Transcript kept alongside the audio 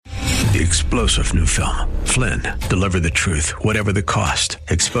the explosive new film, Flynn, Deliver the Truth, Whatever the Cost,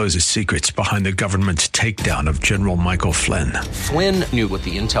 exposes secrets behind the government's takedown of General Michael Flynn. Flynn knew what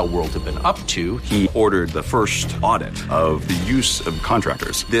the intel world had been up to. He ordered the first audit of the use of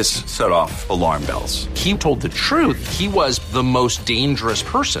contractors. This set off alarm bells. He told the truth. He was the most dangerous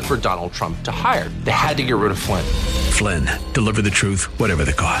person for Donald Trump to hire. They had to get rid of Flynn. Flynn, Deliver the Truth, Whatever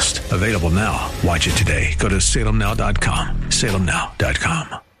the Cost. Available now. Watch it today. Go to salemnow.com.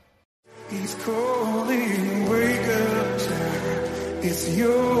 salemnow.com. He's calling, wake up time. It's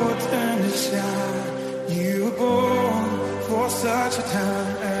your time to shine. You were born for such a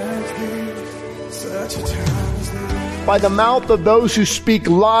time as this. Such a time as this. By the mouth of those who speak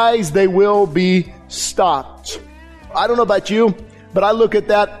lies, they will be stopped. I don't know about you, but I look at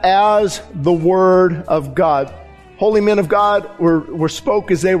that as the Word of God. Holy men of God were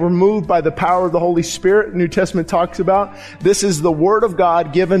spoke as they were moved by the power of the Holy Spirit. New Testament talks about. This is the Word of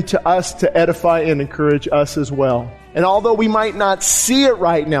God given to us to edify and encourage us as well. And although we might not see it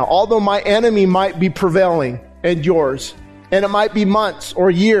right now, although my enemy might be prevailing and yours, and it might be months or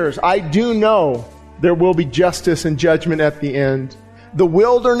years, I do know there will be justice and judgment at the end. The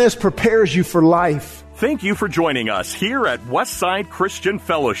wilderness prepares you for life. Thank you for joining us here at Westside Christian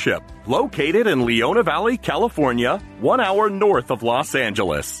Fellowship, located in Leona Valley, California, 1 hour north of Los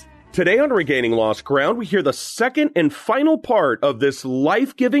Angeles. Today on Regaining Lost Ground, we hear the second and final part of this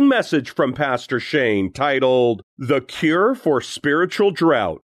life-giving message from Pastor Shane titled, The Cure for Spiritual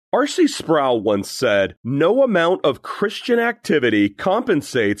Drought. R.C. Sproul once said, "No amount of Christian activity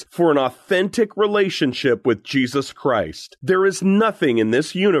compensates for an authentic relationship with Jesus Christ. There is nothing in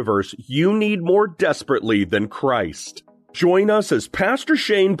this universe you need more desperately than Christ." Join us as Pastor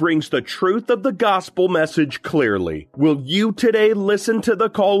Shane brings the truth of the gospel message clearly. Will you today listen to the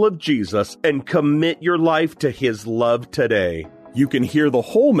call of Jesus and commit your life to His love today? You can hear the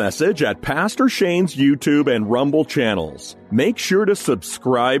whole message at Pastor Shane's YouTube and Rumble channels. Make sure to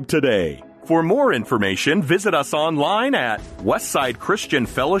subscribe today. For more information, visit us online at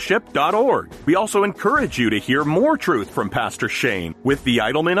westsidechristianfellowship.org. We also encourage you to hear more truth from Pastor Shane with the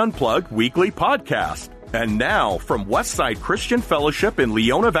Idleman Unplugged weekly podcast. And now, from Westside Christian Fellowship in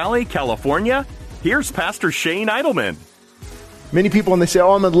Leona Valley, California, here's Pastor Shane Idleman. Many people, when they say,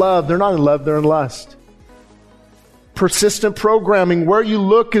 oh, I'm in love, they're not in love, they're in lust. Persistent programming, where you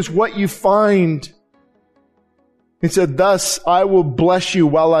look is what you find. He said, thus I will bless you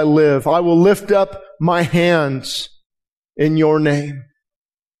while I live. I will lift up my hands in your name.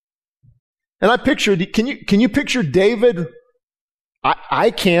 And I pictured, can you picture David?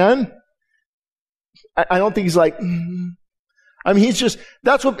 I can. I don't think he's like, I mean, he's just,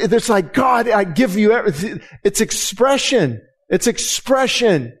 that's what, it's like, God, I give you everything. It's expression. It's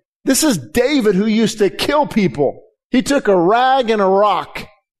expression. This is David who used to kill people. He took a rag and a rock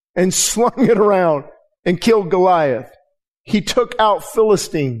and slung it around and killed Goliath. He took out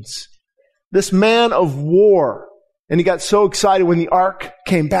Philistines. This man of war. And he got so excited when the ark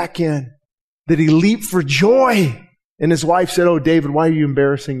came back in that he leaped for joy. And his wife said, oh, David, why are you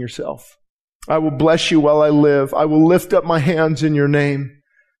embarrassing yourself? I will bless you while I live. I will lift up my hands in your name.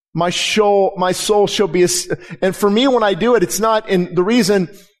 My soul shall be, and for me, when I do it, it's not, and the reason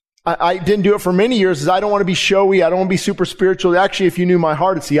I didn't do it for many years is I don't want to be showy. I don't want to be super spiritual. Actually, if you knew my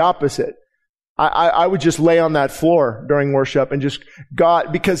heart, it's the opposite. I would just lay on that floor during worship and just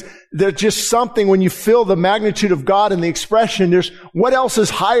God, because there's just something when you feel the magnitude of God and the expression, there's, what else is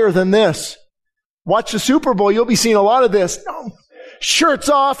higher than this? Watch the Super Bowl. You'll be seeing a lot of this. No. Shirts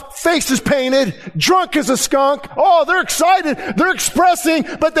off, faces painted, drunk as a skunk. Oh, they're excited. They're expressing,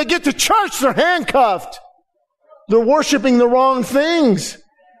 but they get to church, they're handcuffed. They're worshiping the wrong things.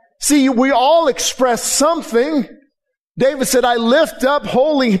 See, we all express something. David said,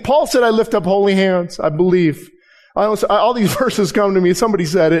 Paul said, I lift up holy hands, I believe. All these verses come to me. Somebody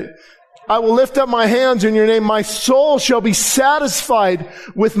said it. I will lift up my hands in your name. My soul shall be satisfied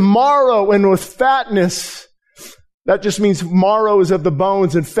with marrow and with fatness. That just means marrow is of the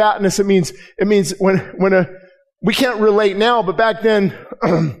bones, and fatness, it means we can't relate now, but back then,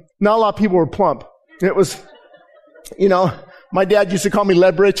 not a lot of people were plump. It was, my dad used to call me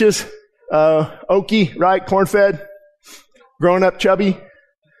lead britches, oaky, right? Corn-fed, growing up chubby.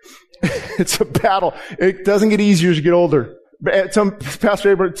 It's a battle. It doesn't get easier as you get older. Somebody told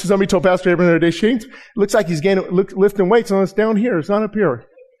Pastor Abraham the other day, Shane, it looks like he's lifting weights, and it's down here. It's not up here.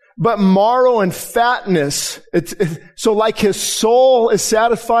 But marrow and fatness, so like his soul is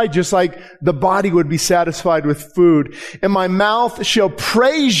satisfied, just like the body would be satisfied with food. And my mouth shall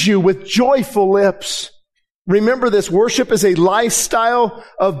praise you with joyful lips. Remember this, worship is a lifestyle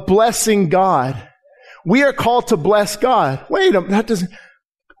of blessing God. We are called to bless God.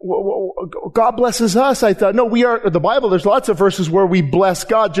 God blesses us. I thought, no, we are, the Bible, there's lots of verses where we bless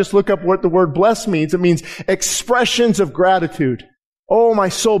God. Just look up what the word bless means. It means expressions of gratitude. Oh, my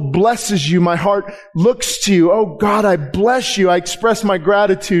soul blesses you. My heart looks to you. Oh, God, I bless you. I express my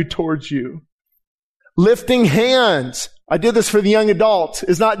gratitude towards you. Lifting hands. I did this for the young adults.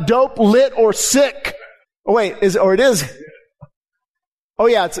 Is not dope, lit, or sick. Oh, wait, it is. Oh,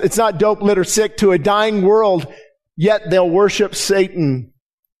 yeah, it's not dope, lit, or sick to a dying world, yet they'll worship Satan.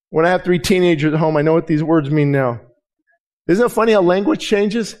 When I have 3 teenagers at home, I know what these words mean now. Isn't it funny how language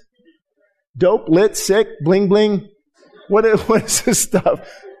changes? Dope, lit, sick, bling, bling. What is this stuff?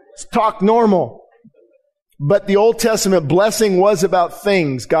 It's talk normal. But the Old Testament blessing was about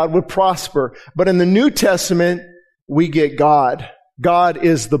things. God would prosper. But in the New Testament, we get God. God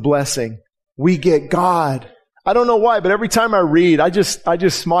is the blessing. We get God. I don't know why, but every time I read, I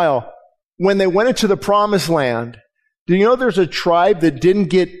just smile. When they went into the promised land, do you know there's a tribe that didn't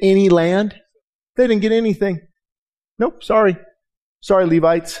get any land? They didn't get anything. Nope, sorry. Sorry,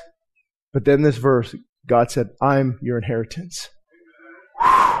 Levites. But then this verse, God said, I'm your inheritance.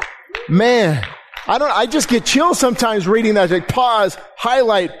 Man, I just get chills sometimes reading that. Like, pause,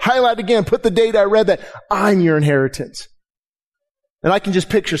 highlight again, put the date I read that. I'm your inheritance. And I can just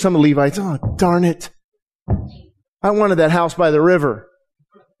picture some of the Levites. Oh, darn it. I wanted that house by the river.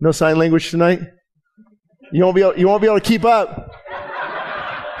 No sign language tonight? You won't be able to keep up.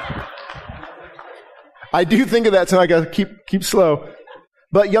 I do think of that tonight. I got to keep slow.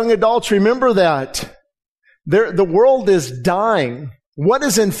 But young adults, remember that. The world is dying. What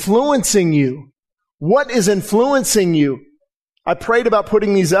is influencing you? What is influencing you? I prayed about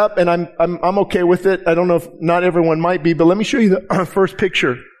putting these up, and I'm okay with it. I don't know if not everyone might be, but let me show you the first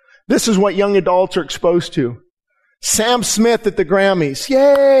picture. This is what young adults are exposed to. Sam Smith at the Grammys.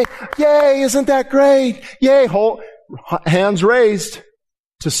 Yay! Yay! Isn't that great? Yay! Hands raised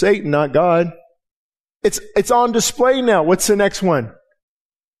to Satan, not God. It's on display now. What's the next one?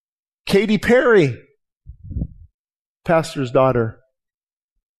 Katy Perry, pastor's daughter.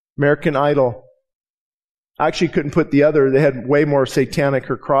 American Idol. I actually couldn't put the other. They had way more satanic,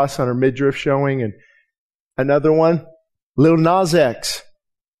 her cross on her midriff showing. And another one, Lil Nas X.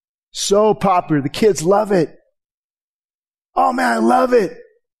 So popular. The kids love it. Oh man, I love it.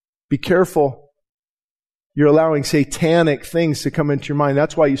 Be careful. You're allowing satanic things to come into your mind.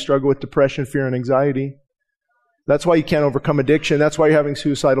 That's why you struggle with depression, fear, and anxiety. That's why you can't overcome addiction. That's why you're having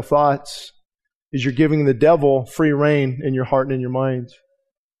suicidal thoughts. Is you're giving the devil free reign in your heart and in your mind.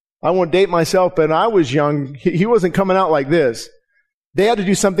 I won't date myself, but when I was young, he wasn't coming out like this. They had to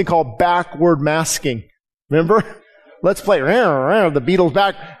do something called backward masking. Remember? Let's play. The Beatles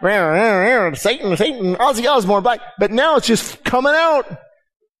back. Satan, Ozzy Osbourne back. But now it's just coming out.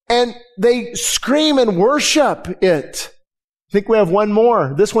 And they scream and worship it. I think we have one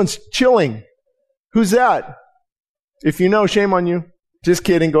more. This one's chilling. Who's that? If you know, shame on you. Just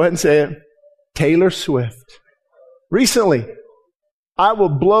kidding. Go ahead and say it. Taylor Swift. Recently, I will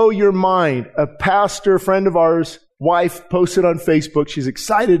blow your mind. A pastor friend of ours, wife, posted on Facebook. She's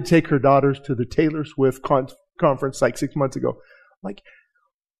excited to take her daughters to the Taylor Swift conference like 6 months ago. Like,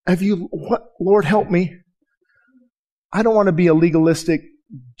 what? Lord help me. I don't want to be a legalistic,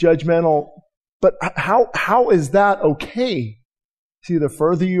 judgmental, but how is that okay? See, the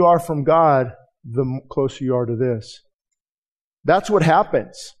further you are from God, the closer you are to this. That's what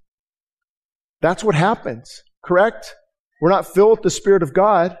happens. That's what happens. Correct? We're not filled with the Spirit of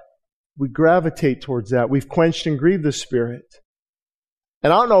God. We gravitate towards that. We've quenched and grieved the Spirit.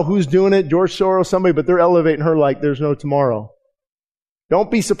 And I don't know who's doing it, George Soros, somebody, but they're elevating her like there's no tomorrow.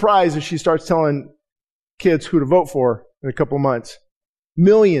 Don't be surprised if she starts telling kids who to vote for in a couple months.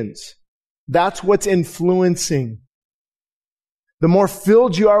 Millions. That's what's influencing. The more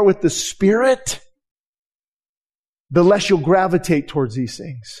filled you are with the Spirit, the less you'll gravitate towards these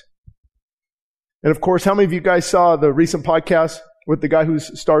things. And of course, how many of you guys saw the recent podcast with the guy who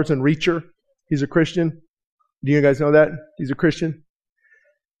stars in Reacher? He's a Christian. Do you guys know that? He's a Christian.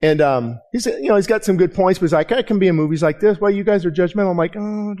 And he's got some good points, but he's like, I can be in movies like this. Why you guys are judgmental? I'm like, I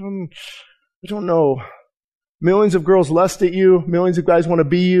don't know. Millions of girls lust at you. Millions of guys want to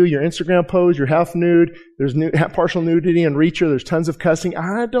be you. Your Instagram pose, you're half nude. There's partial nudity in Reacher. There's tons of cussing.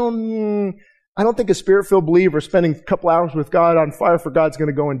 I don't think a Spirit-filled believer spending a couple hours with God on fire for God's going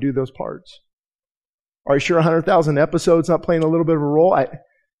to go and do those parts. Are you sure 100,000 episodes not playing a little bit of a role?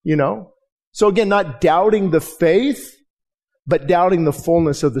 So again, not doubting the faith, but doubting the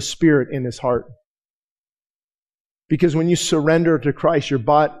fullness of the Spirit in his heart. Because when you surrender to Christ, you're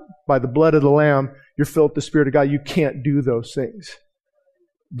bought by the blood of the Lamb, you're filled with the Spirit of God. You can't do those things.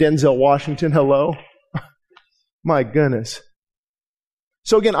 Denzel Washington, hello. My goodness.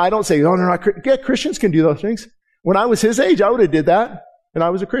 So again, I don't say, oh, no, yeah, Christians can do those things. When I was his age, I would have did that, and I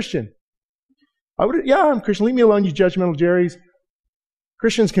was a Christian. Yeah, I'm Christian. Leave me alone, you judgmental Jerrys.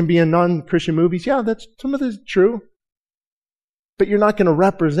 Christians can be in non-Christian movies. Yeah, some of this is true. But you're not going to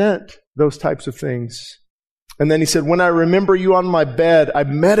represent those types of things. And then he said, when I remember you on my bed, I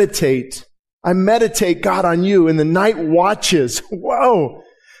meditate, God, on you in the night watches. Whoa.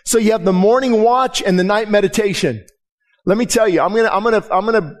 So you have the morning watch and the night meditation. Let me tell you, I'm going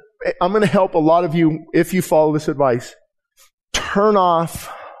to help a lot of you if you follow this advice. Turn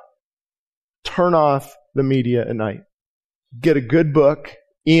off the media at night. Get a good book,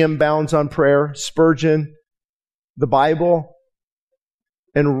 E.M. Bounds on Prayer, Spurgeon, the Bible,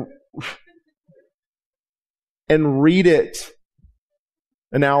 and read it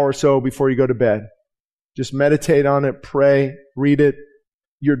an hour or so before you go to bed. Just meditate on it, pray, read it.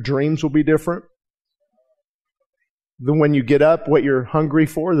 Your dreams will be different than when you get up, what you're hungry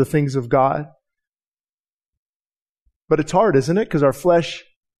for, the things of God. But it's hard, isn't it? Because our flesh,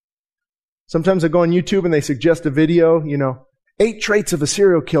 sometimes I go on YouTube and they suggest a video, 8 traits of a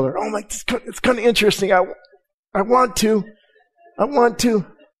serial killer. Oh my, it's kind of interesting. I want to,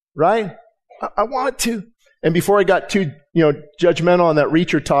 right? I want to. And before I got too, judgmental on that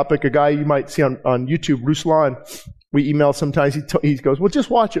reacher topic, a guy you might see on YouTube, Ruslan, we email sometimes, he goes, well,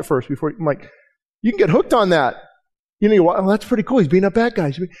 just watch it first before, I'm like, you can get hooked on that. Oh, that's pretty cool. He's beating up bad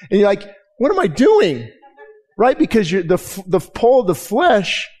guys. And you're like, what am I doing? Right? Because the pull of the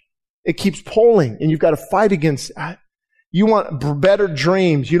flesh, it keeps pulling, and you've got to fight against that. You want better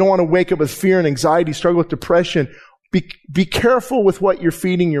dreams. You don't want to wake up with fear and anxiety, struggle with depression. Be careful with what you're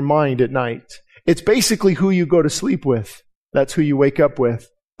feeding your mind at night. It's basically who you go to sleep with. That's who you wake up with.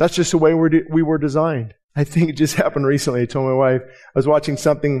 That's just the way we were designed. I think it just happened recently. I told my wife, I was watching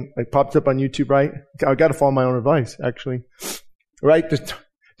something that popped up on YouTube, right? I got to follow my own advice, actually. Right?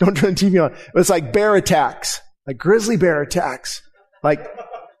 Don't turn the TV on. It's like bear attacks, like grizzly bear attacks. Like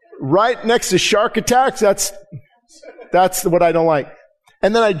right next to shark attacks, that's what I don't like.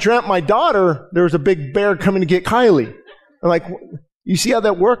 And then I dreamt my daughter, there was a big bear coming to get Kylie. I'm like, you see how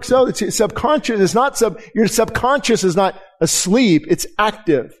that works though? It's subconscious. Your subconscious is not asleep. It's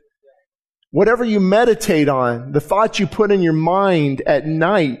active. Whatever you meditate on, the thoughts you put in your mind at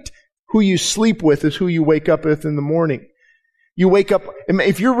night, who you sleep with is who you wake up with in the morning. You wake up,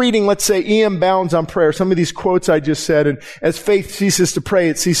 if you're reading, let's say, E.M. Bounds on Prayer, some of these quotes I just said, and as faith ceases to pray,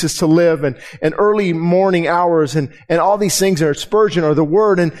 it ceases to live, and early morning hours, and all these things are Spurgeon or the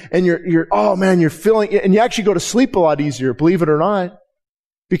Word, and you're feeling, and you actually go to sleep a lot easier, believe it or not,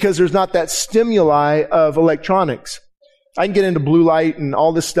 because there's not that stimuli of electronics. I can get into blue light and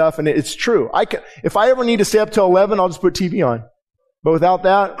all this stuff, and it's true. If I ever need to stay up till 11, I'll just put TV on. But without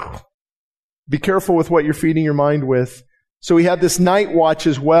that, be careful with what you're feeding your mind with. So we have this night watch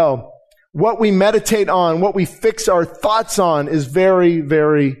as well. What we meditate on, what we fix our thoughts on is very,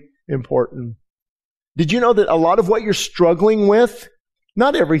 very important. Did you know that a lot of what you're struggling with,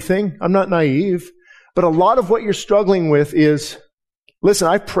 not everything, I'm not naive, but a lot of what you're struggling with is, listen,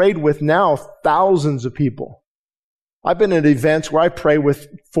 I've prayed with now thousands of people. I've been at events where I pray with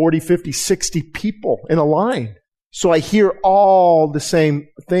 40, 50, 60 people in a line. So I hear all the same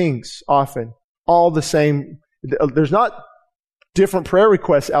things often. All the same. There's not different prayer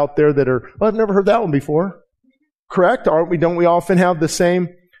requests out there that are, well, I've never heard that one before. Correct? Aren't we? Don't we often have the same?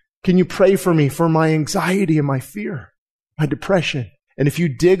 Can you pray for me for my anxiety and my fear, my depression? And if you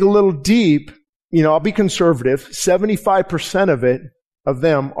dig a little deep, I'll be conservative. 75% of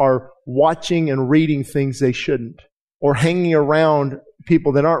them are watching and reading things they shouldn't, or hanging around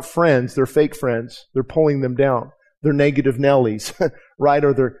people that aren't friends. They're fake friends. They're pulling them down. They're negative Nellies, right?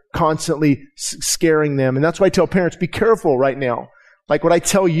 Or they're constantly scaring them. And that's why I tell parents, be careful right now. Like what I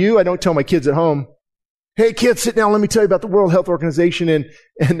tell you, I don't tell my kids at home. Hey kids, sit down. Let me tell you about the World Health Organization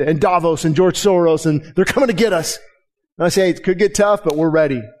and Davos and George Soros, and they're coming to get us. And I say, it could get tough, but we're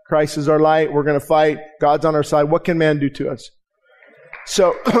ready. Christ is our light. We're going to fight. God's on our side. What can man do to us?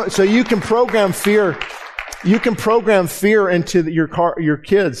 So you can program fear. You can program fear into your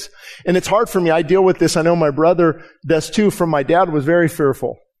kids. And it's hard for me. I deal with this. I know my brother does too. From my dad was very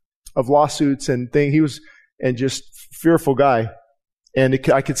fearful of lawsuits and things. He was just fearful guy. And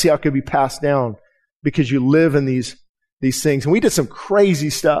I could see how it could be passed down because you live in these things. And we did some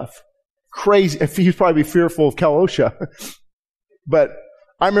crazy stuff. Crazy. He'd probably be fearful of Cal OSHA. But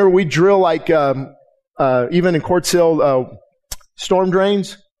I remember we drill like, even in Quartz Hill, storm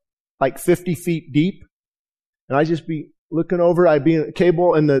drains, like 50 feet deep. And I'd just be looking over, I'd be in a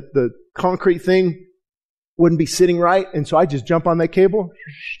cable, and the concrete thing wouldn't be sitting right. And so I'd just jump on that cable,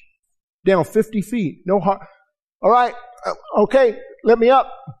 down 50 feet. No harm. All right, okay, let me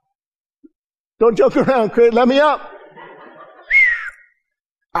up. Don't joke around, Craig, let me up.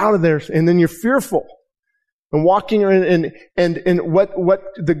 Out of there. And then you're fearful. And walking around and what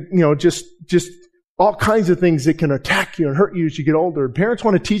the, just all kinds of things that can attack you and hurt you as you get older. Parents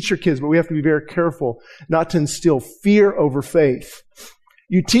want to teach your kids, but we have to be very careful not to instill fear over faith.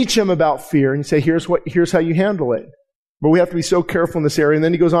 You teach them about fear and you say, here's how you handle it. But we have to be so careful in this area. And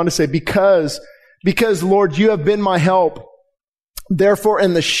then he goes on to say, because Lord, you have been my help. Therefore,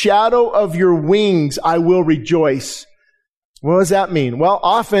 in the shadow of your wings, I will rejoice. What does that mean? Well,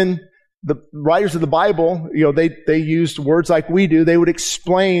 often the writers of the Bible, they used words like we do. They would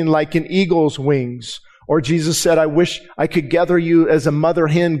explain like an eagle's wings. Or Jesus said, I wish I could gather you as a mother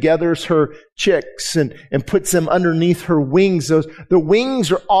hen gathers her chicks and puts them underneath her wings. The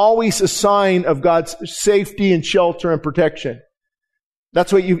wings are always a sign of God's safety and shelter and protection.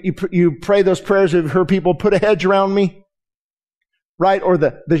 That's what you pray those prayers. Have you heard people put a hedge around me? Right? Or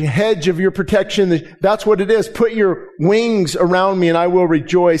the hedge of your protection. That's what it is. Put your wings around me and I will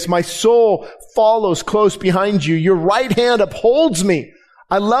rejoice. My soul follows close behind you. Your right hand upholds me.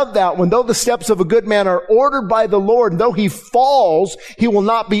 I love that one. Though the steps of a good man are ordered by the Lord, though he falls, he will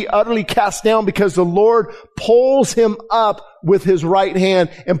not be utterly cast down because the Lord pulls him up with his right hand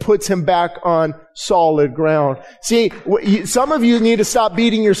and puts him back on solid ground. See, some of you need to stop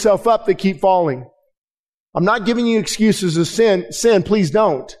beating yourself up that keep falling. I'm not giving you excuses of sin, please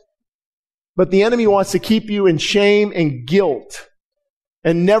don't. But the enemy wants to keep you in shame and guilt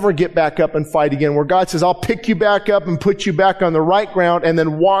and never get back up and fight again. Where God says, I'll pick you back up and put you back on the right ground and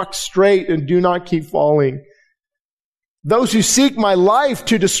then walk straight and do not keep falling. Those who seek my life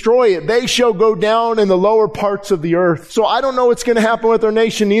to destroy it, they shall go down in the lower parts of the earth. So I don't know what's going to happen with our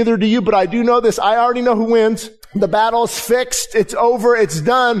nation, neither do you, but I do know this. I already know who wins. The battle's fixed. It's over. It's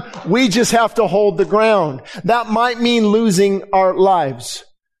done. We just have to hold the ground. That might mean losing our lives.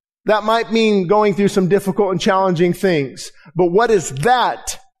 That might mean going through some difficult and challenging things. But what is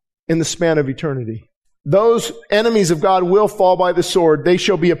that in the span of eternity? Those enemies of God will fall by the sword. They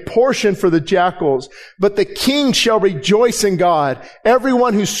shall be a portion for the jackals. But the king shall rejoice in God.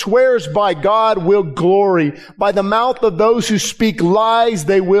 Everyone who swears by God will glory. By the mouth of those who speak lies,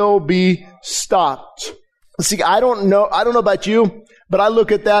 they will be stopped. See, I don't know about you, but I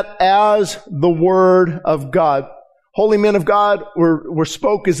look at that as the Word of God. Holy men of God were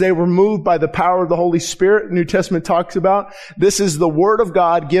spoke as they were moved by the power of the Holy Spirit. The New Testament talks about this is the Word of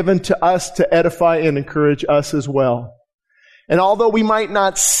God given to us to edify and encourage us as well. And although we might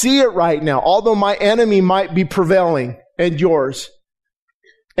not see it right now, although my enemy might be prevailing and yours,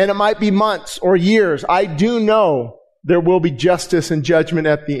 and it might be months or years, I do know there will be justice and judgment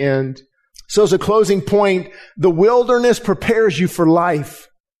at the end. So as a closing point, the wilderness prepares you for life.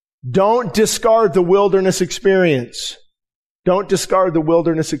 Don't discard the wilderness experience. Don't discard the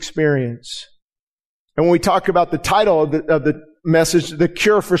wilderness experience. And when we talk about the title of the message, The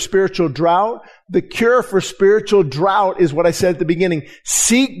Cure for Spiritual Drought, the cure for spiritual drought is what I said at the beginning.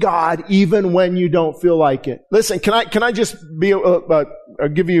 Seek God even when you don't feel like it. Listen, can I just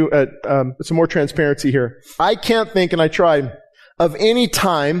give you some more transparency here? I can't think, and I tried, of any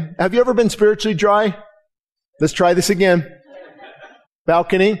time. Have you ever been spiritually dry? Let's try this again.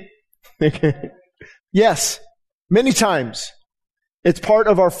 Balcony? Yes, many times. It's part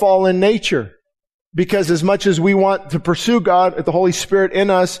of our fallen nature. Because as much as we want to pursue God, the Holy Spirit in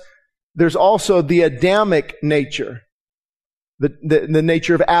us, there's also the Adamic nature. The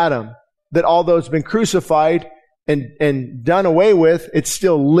nature of Adam. That although it's been crucified and done away with, it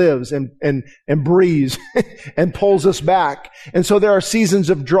still lives and breathes and pulls us back. And so there are seasons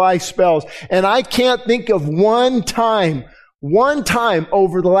of dry spells. And I can't think of one time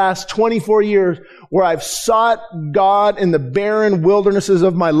over the last 24 years where I've sought God in the barren wildernesses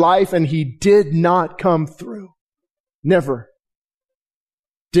of my life and He did not come through. Never.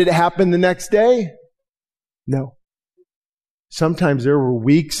 Did it happen the next day? No. Sometimes there were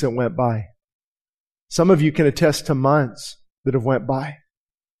weeks that went by. Some of you can attest to months that have went by.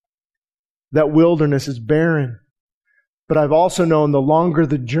 That wilderness is barren. But I've also known the longer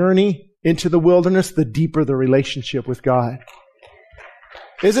the journey into the wilderness, the deeper the relationship with God.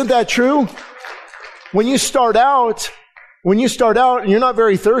 Isn't that true? When you start out and you're not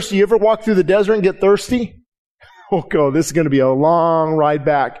very thirsty, you ever walk through the desert and get thirsty? Oh, this is going to be a long ride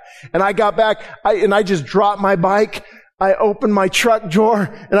back. And I got back, I just dropped my bike. I opened my truck drawer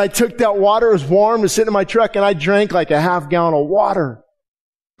and I took that water. It was warm. It was sitting in my truck and I drank like a half gallon of water.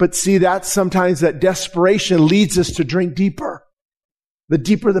 But see, that's sometimes that desperation leads us to drink deeper. The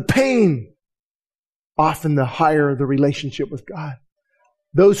deeper the pain, often the higher the relationship with God.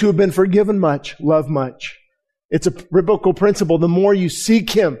 Those who have been forgiven much, love much. It's a biblical principle. The more you seek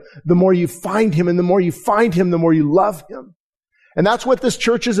Him, the more you find Him. And the more you find Him, the more you love Him. And that's what this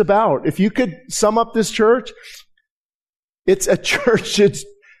church is about. If you could sum up this church, it's a church that's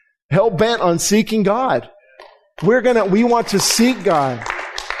hell-bent on seeking God. We want to seek God.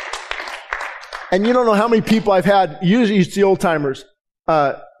 And you don't know how many people I've had, usually it's the old-timers,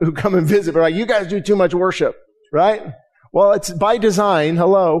 who come and visit, but like, you guys do too much worship, right? Well, it's by design.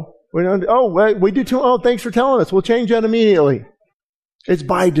 Hello. We do too. Oh, thanks for telling us. We'll change that immediately. It's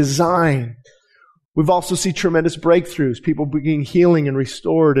by design. We've also seen tremendous breakthroughs, people being healing and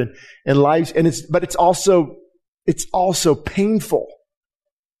restored and lives. But it's also painful.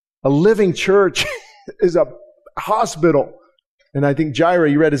 A living church is a hospital. And I think Jaira,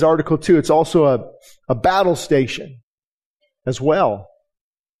 you read his article too. It's also a battle station as well.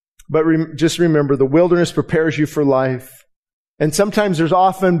 But just remember, the wilderness prepares you for life. And sometimes there's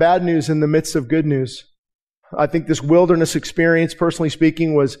often bad news in the midst of good news. I think this wilderness experience, personally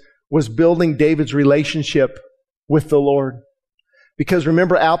speaking, was building David's relationship with the Lord. Because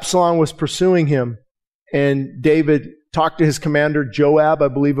remember, Absalom was pursuing him. And David talked to his commander, Joab, I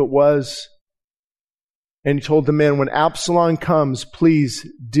believe it was. And he told the men, when Absalom comes, please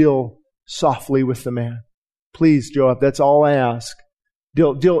deal softly with the man. Please, Joab, that's all I ask.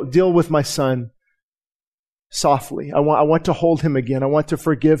 Deal with my son softly. I want to hold him again. I want to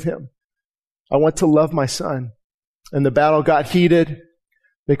forgive him. I want to love my son. And the battle got heated.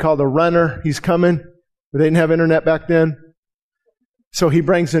 They called a runner. He's coming. But they didn't have internet back then. So he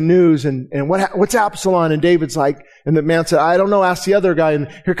brings the news and what's Absalom? And David's like, and the man said, I don't know, ask the other guy. And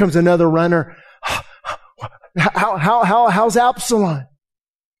here comes another runner. How's Absalom?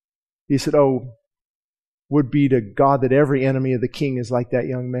 He said, oh, would be to God that every enemy of the king is like that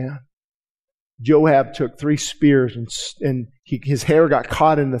young man. Joab took 3 spears and his hair got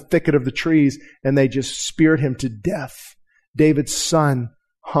caught in the thicket of the trees and they just speared him to death. David's son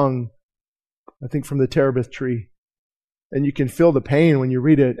hung, I think, from the terebinth tree. And you can feel the pain when you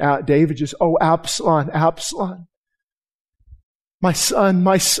read it. David just, oh, Absalom, Absalom. My son,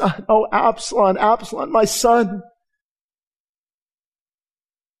 oh, Absalom, Absalom, my son.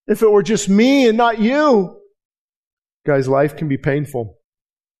 If it were just me and not you. Guys, life can be painful.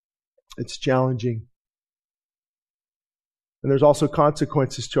 It's challenging. And there's also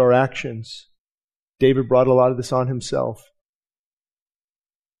consequences to our actions. David brought a lot of this on himself.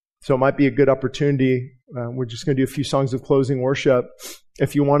 So it might be a good opportunity. We're just going to do a few songs of closing worship.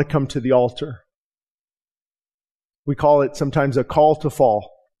 If you want to come to the altar. We call it sometimes a call to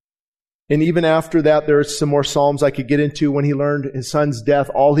fall. And even after that, there's some more Psalms I could get into. When he learned his son's death,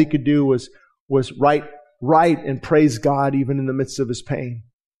 all he could do was write and praise God even in the midst of his pain.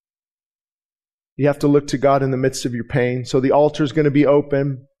 You have to look to God in the midst of your pain. So the altar is going to be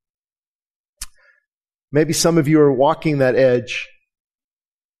open. Maybe some of you are walking that edge.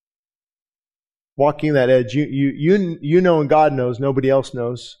 Walking that edge. You know and God knows. Nobody else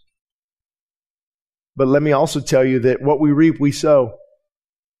knows. But let me also tell you that what we reap, we sow.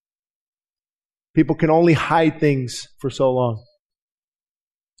 People can only hide things for so long.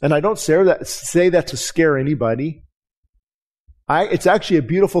 And I don't say that to scare anybody. It's actually a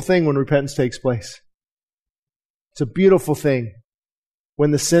beautiful thing when repentance takes place. It's a beautiful thing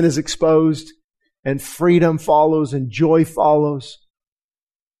when the sin is exposed and freedom follows and joy follows.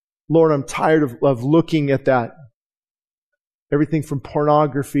 Lord, I'm tired of looking at that. Everything from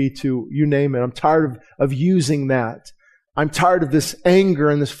pornography to you name it. I'm tired of using that. I'm tired of this anger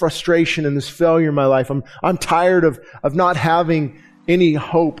and this frustration and this failure in my life. I'm tired of not having any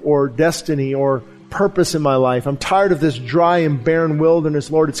hope or destiny or purpose in my life. I'm tired of this dry and barren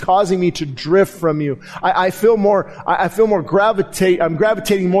wilderness, Lord. It's causing me to drift from you. I'm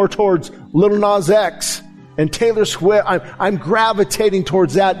gravitating more towards Little Nas X and Taylor Swift. I'm gravitating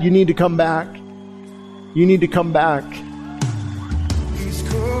towards that. You need to come back. You need to come back. He's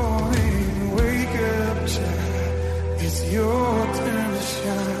calling, wake up, child. It's your turn to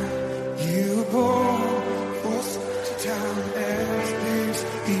shine. You were born for such a time as this.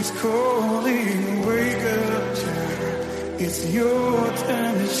 He's calling, wake up, child. It's your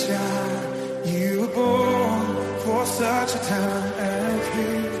turn to shine. You were born for such a time as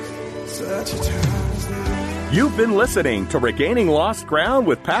this. Such a time as this. You've been listening to Regaining Lost Ground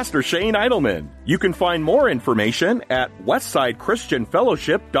with Pastor Shane Idleman. You can find more information at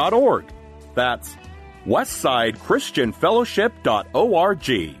westsidechristianfellowship.org. That's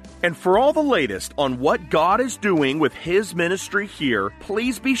westsidechristianfellowship.org. And for all the latest on what God is doing with His ministry here,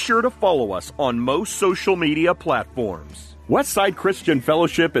 please be sure to follow us on most social media platforms. Westside Christian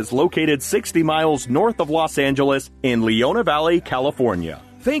Fellowship is located 60 miles north of Los Angeles in Leona Valley, California.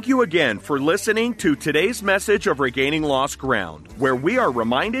 Thank you again for listening to today's message of Regaining Lost Ground, where we are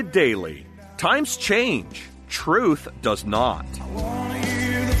reminded daily, times change, truth does not. I want to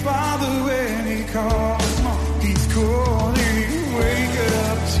hear the Father when He calls. He's calling, wake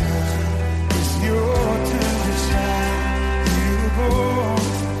up, child. It's your turn to shine. You were born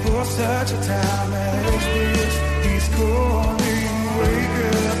for such a time as this. He's calling, wake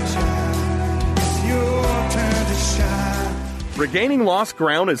up, child. It's your turn to shine. Regaining Lost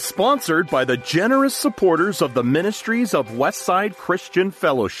Ground is sponsored by the generous supporters of the ministries of Westside Christian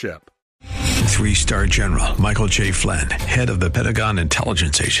Fellowship. 3-star General Michael J. Flynn, head of the Pentagon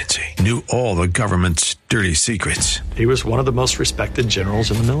Intelligence Agency, knew all the government's dirty secrets. He was one of the most respected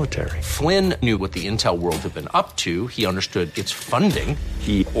generals in the military. Flynn knew what the intel world had been up to. He understood its funding.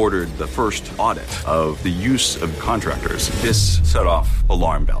 He ordered the first audit of the use of contractors. This set off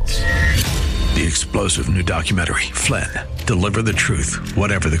alarm bells. The explosive new documentary, Flynn, Deliver the Truth,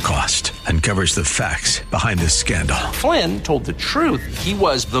 Whatever the Cost, uncovers the facts behind this scandal. Flynn told the truth. He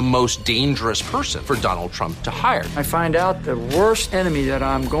was the most dangerous person for Donald Trump to hire. I find out the worst enemy that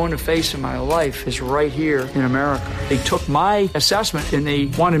I'm going to face in my life is right here in America. They took my assessment and they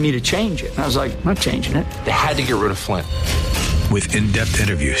wanted me to change it. And I was like, I'm not changing it. They had to get rid of Flynn. With in-depth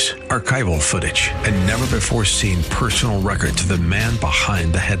interviews, archival footage, and never-before-seen personal records of the man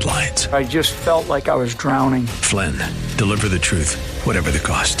behind the headlines. I just felt like I was drowning. Flynn, Deliver the Truth, Whatever the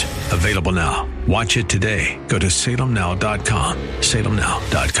Cost. Available now. Watch it today. Go to salemnow.com.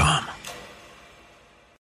 salemnow.com.